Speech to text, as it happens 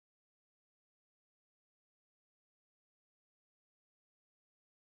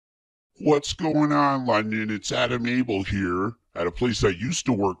What's going on, London? It's Adam Abel here at a place I used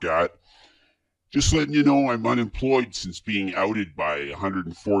to work at. Just letting you know I'm unemployed since being outed by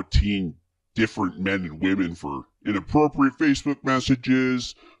 114 different men and women for inappropriate Facebook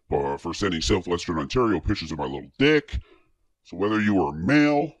messages, or for sending Southwestern Ontario pictures of my little dick. So whether you are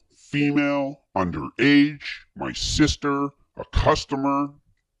male, female, underage, my sister, a customer,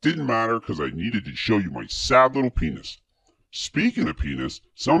 didn't matter because I needed to show you my sad little penis. Speaking of penis,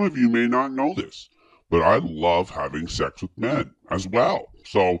 some of you may not know this, but I love having sex with men as well.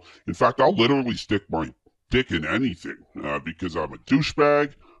 So, in fact, I'll literally stick my dick in anything because I'm a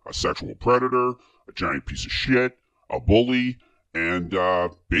douchebag, a sexual predator, a giant piece of shit, a bully, and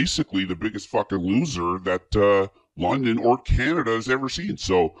basically the biggest fucking loser that London or Canada has ever seen.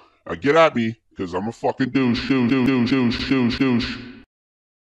 So, get at me because I'm a fucking douche.